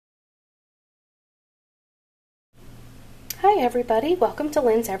Hi everybody, welcome to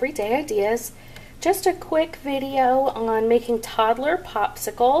Lynn's Everyday Ideas. Just a quick video on making toddler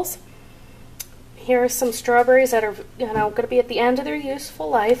popsicles. Here are some strawberries that are going to be at the end of their useful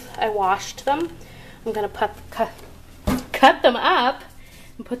life. I washed them. I'm going to cut them up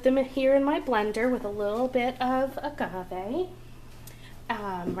and put them here in my blender with a little bit of agave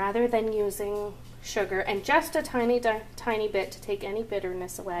rather than using sugar, and just a tiny bit to take any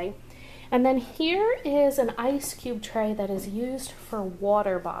bitterness away. And then here is an ice cube tray that is used for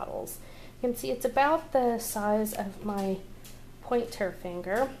water bottles. You can see it's about the size of my pointer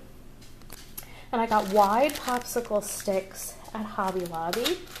finger. And I got wide popsicle sticks at Hobby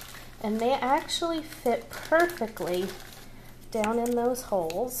Lobby, and they actually fit perfectly down in those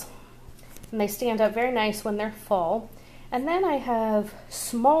holes. And they stand up very nice when they're full. And then I have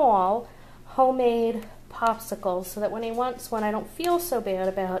small homemade popsicles so that when he wants one, I don't feel so bad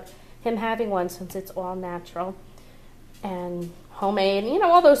about him having one, since it's all natural and homemade,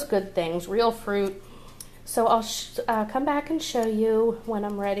 all those good things, real fruit. So I'll come back and show you when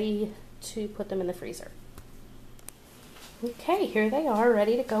I'm ready to put them in the freezer. Okay, here they are,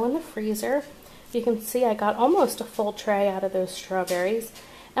 ready to go in the freezer. You can see I got almost a full tray out of those strawberries,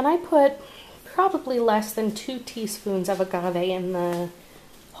 and I put probably less than 2 teaspoons of agave in the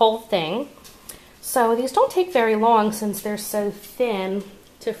whole thing. So these don't take very long since they're so thin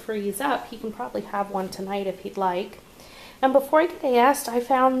to freeze up. He can probably have one tonight if he'd like. And before I get asked, I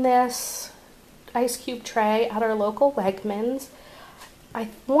found this ice cube tray at our local Wegmans. I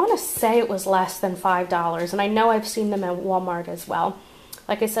want to say it was less than $5, and I know I've seen them at Walmart as well.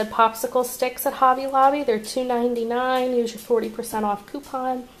 Like I said, popsicle sticks at Hobby Lobby, they're $2.99, use your 40% off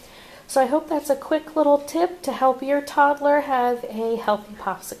coupon. So I hope that's a quick little tip to help your toddler have a healthy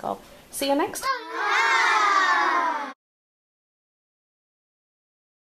popsicle. See you next time.